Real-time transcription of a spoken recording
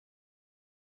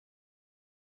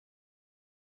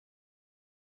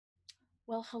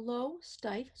Well, hello,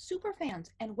 Steiff superfans,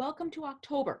 and welcome to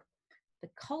October, the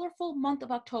colorful month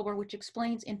of October, which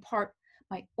explains in part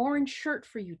my orange shirt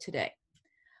for you today.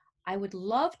 I would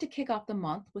love to kick off the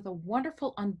month with a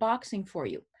wonderful unboxing for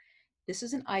you. This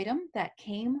is an item that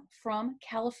came from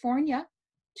California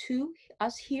to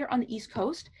us here on the East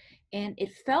Coast, and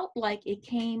it felt like it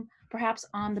came perhaps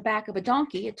on the back of a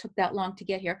donkey. It took that long to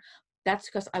get here. That's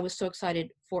because I was so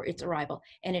excited for its arrival,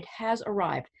 and it has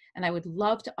arrived, and I would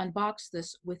love to unbox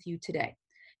this with you today.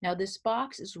 Now, this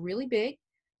box is really big.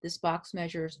 This box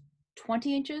measures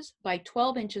 20 inches by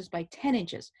 12 inches by 10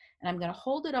 inches, and I'm going to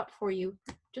hold it up for you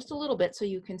just a little bit so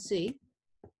you can see.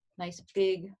 Nice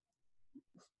big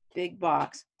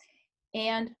box.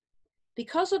 And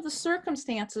because of the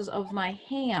circumstances of my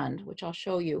hand, which I'll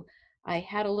show you, I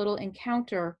had a little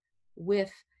encounter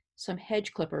with some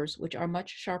hedge clippers, which are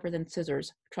much sharper than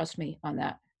scissors. Trust me on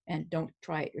that, and don't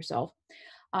try it yourself.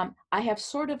 I have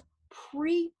sort of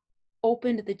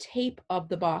pre-opened the tape of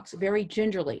the box very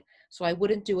gingerly, so I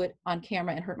wouldn't do it on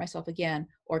camera and hurt myself again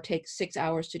or take 6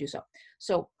 hours to do so.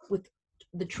 So with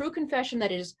the true confession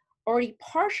that it is already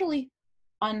partially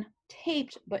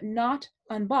untaped but not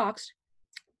unboxed,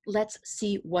 let's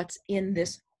see what's in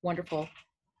this wonderful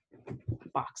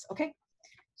box. Okay,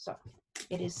 so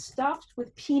it is stuffed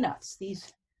with peanuts,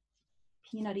 these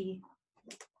peanutty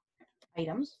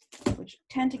items, which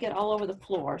tend to get all over the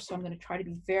floor, so I'm going to try to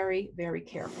be very, very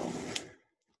careful. I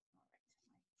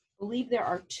believe there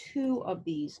are 2 of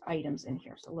these items in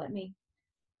here, so let me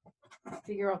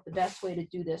figure out the best way to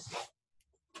do this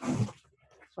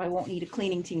so I won't need a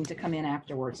cleaning team to come in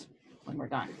afterwards when we're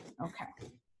done. Okay,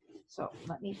 so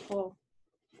let me pull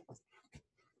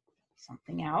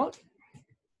something out.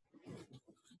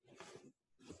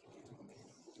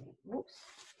 Oops.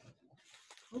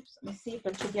 Oops, let me see if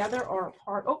they're together or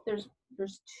apart. Oh, there's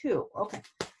 2. Okay,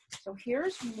 so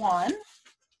here's one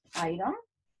item.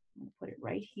 I'm going to put it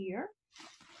right here,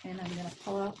 and I'm going to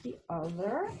pull out the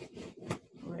other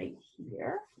right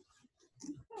here.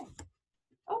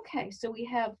 Okay, so we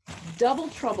have double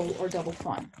trouble or double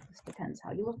fun. This depends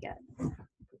how you look at it.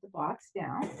 Put the box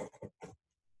down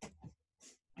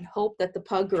and hope that the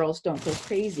pug girls don't go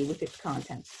crazy with its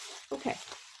contents. Okay,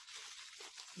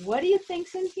 what do you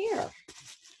think's in here?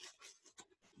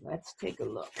 Let's take a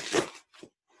look.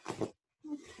 Okay.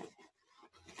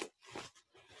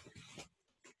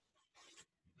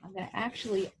 I'm going to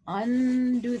actually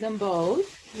undo them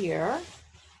both here.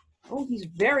 Oh, he's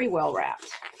very well wrapped.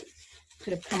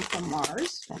 Could have come from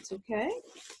Mars. That's okay.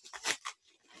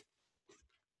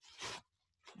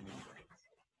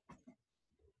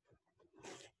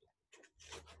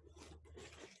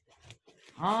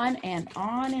 On and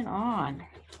on and on.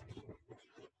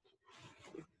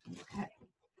 Okay.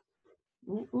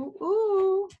 Ooh, ooh,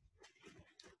 ooh.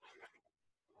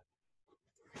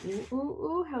 Ooh, ooh,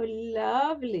 ooh, how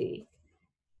lovely.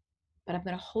 But I'm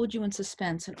going to hold you in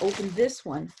suspense and open this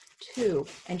one too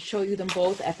and show you them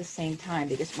both at the same time,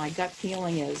 because my gut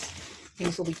feeling is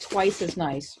these will be twice as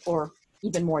nice or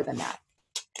even more than that.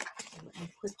 So let me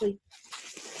quickly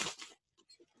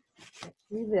get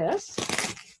through this.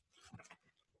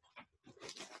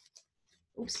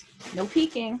 Oops, no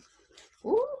peeking.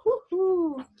 Ooh, hoo,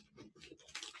 hoo.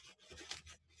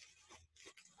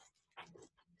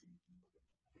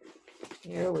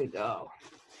 Here we go.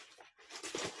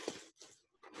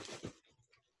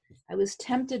 I was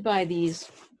tempted by these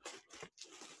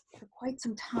for quite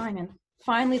some time, and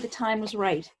finally the time was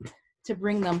right to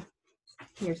bring them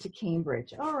here to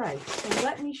Cambridge. All right, so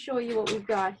let me show you what we've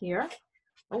got here.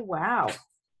 Oh, wow.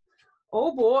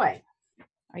 Oh, boy.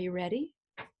 Are you ready?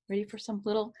 Ready for some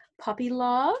little puppy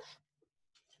love?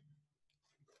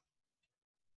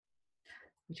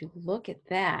 Would you look at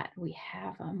that? We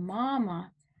have a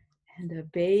mama and a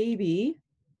baby.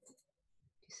 Do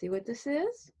you see what this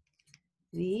is?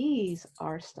 These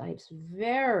are Steiff's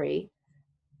very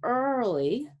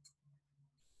early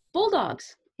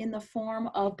bulldogs in the form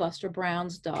of Buster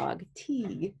Brown's dog,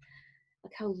 Tige.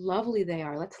 Look how lovely they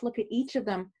are. Let's look at each of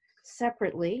them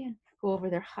separately and go over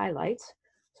their highlights.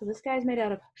 So this guy's made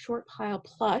out of short pile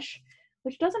plush,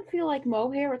 which doesn't feel like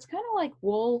mohair. It's kind of like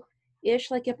wool-ish,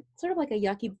 like sort of like a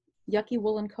yucky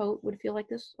woolen coat would feel like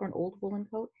this, or an old woolen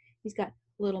coat. He's got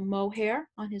little mohair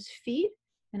on his feet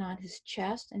and on his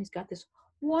chest, and he's got this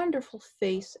wonderful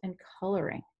face and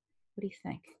coloring. What do you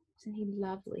think? Isn't he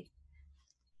lovely?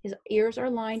 His ears are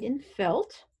lined in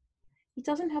felt. He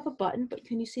doesn't have a button, but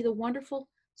can you see the wonderful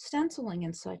stenciling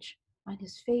and such on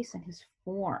his face and his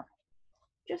form?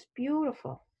 Just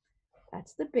beautiful.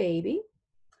 That's the baby.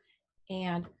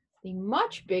 And the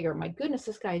much bigger, my goodness,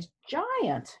 this guy's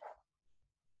giant.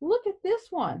 Look at this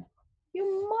one.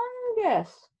 humongous.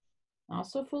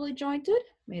 Also fully jointed,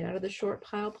 made out of the short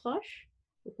pile plush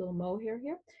with little mohair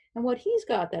here. And what he's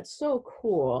got that's so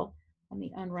cool, let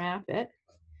me unwrap it,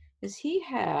 is he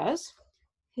has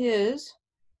his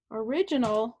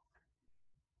original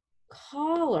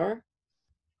collar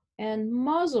and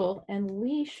muzzle and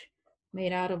leash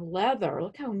made out of leather.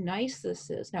 Look how nice this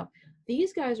is. Now,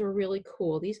 these guys are really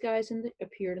cool. These guys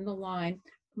appeared in the line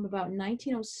from about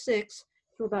 1906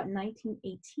 to about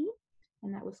 1918.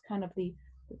 And that was kind of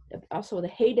also the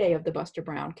heyday of the Buster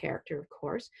Brown character, of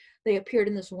course. They appeared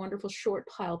in this wonderful short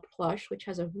pile plush, which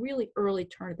has a really early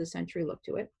turn of the century look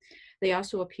to it. They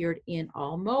also appeared in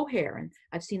all mohair, and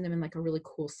I've seen them in like a really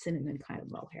cool cinnamon kind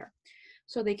of mohair.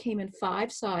 So they came in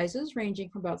 5 sizes, ranging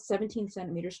from about 17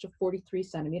 centimeters to 43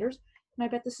 centimeters. And I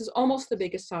bet this is almost the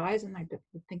biggest size, and I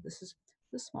think this is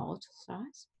the smallest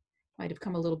size. Might have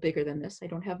come a little bigger than this. I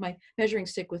don't have my measuring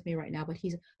stick with me right now, but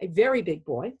he's a very big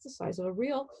boy. It's the size of a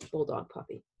real bulldog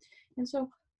puppy. And so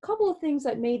a couple of things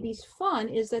that made these fun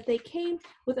is that they came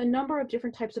with a number of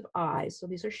different types of eyes. So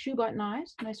these are shoe button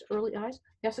eyes, nice early eyes.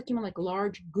 They also came in like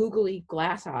large, googly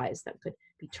glass eyes that could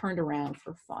be turned around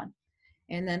for fun.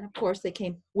 And then, of course, they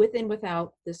came with and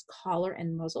without this collar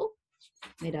and muzzle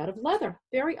made out of leather.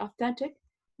 Very authentic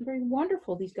and very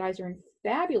wonderful. These guys are in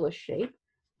fabulous shape.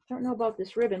 I don't know about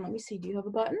this ribbon. Let me see. Do you have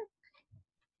a button?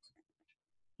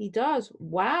 He does.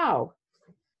 Wow.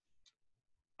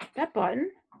 That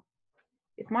button,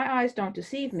 if my eyes don't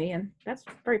deceive me, and that's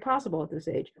very possible at this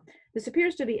age, this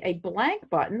appears to be a blank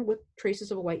button with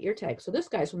traces of a white ear tag. So this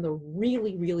guy's from the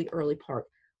really, really early part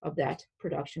of that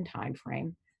production time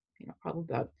frame. Probably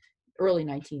about early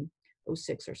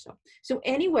 1906 or so. So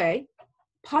anyway,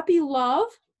 puppy love.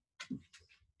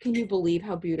 Can you believe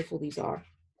how beautiful these are?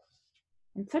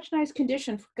 In such nice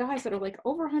condition for guys that are like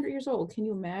over 100 years old. Can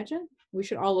you imagine? We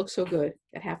should all look so good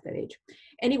at half that age.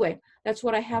 Anyway, that's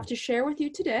what I have to share with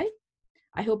you today.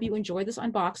 I hope you enjoy this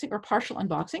unboxing or partial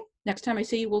unboxing. Next time I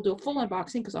see you, we'll do a full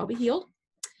unboxing because I'll be healed.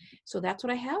 So that's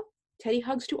what I have. Teddy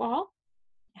hugs to all.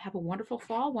 Have a wonderful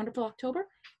fall, wonderful October,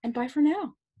 and bye for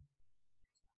now.